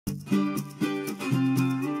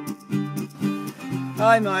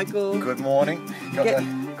Hi Michael. Good morning.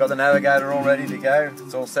 Got the navigator all ready to go.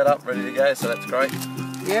 It's all set up, ready to go, so that's great.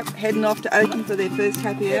 Yep, heading off to Oaky for their first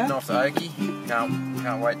happy hour. Heading off to Oaky.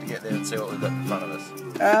 Can't wait to get there and see what we've got in front of us.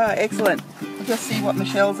 Ah, excellent. I'll just see what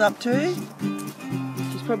Michelle's up to.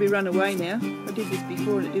 She's probably run away now. I did this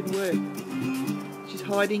before and it didn't work. She's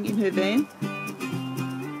hiding in her van.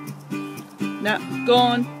 No,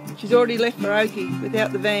 gone. She's already left for Oaky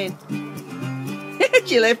without the van.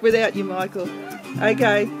 She left without you, Michael.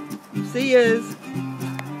 Okay, see yous.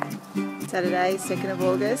 Saturday, 2nd of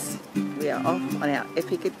August, we are off on our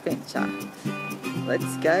epic adventure.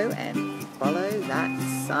 Let's go and follow that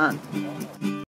sun.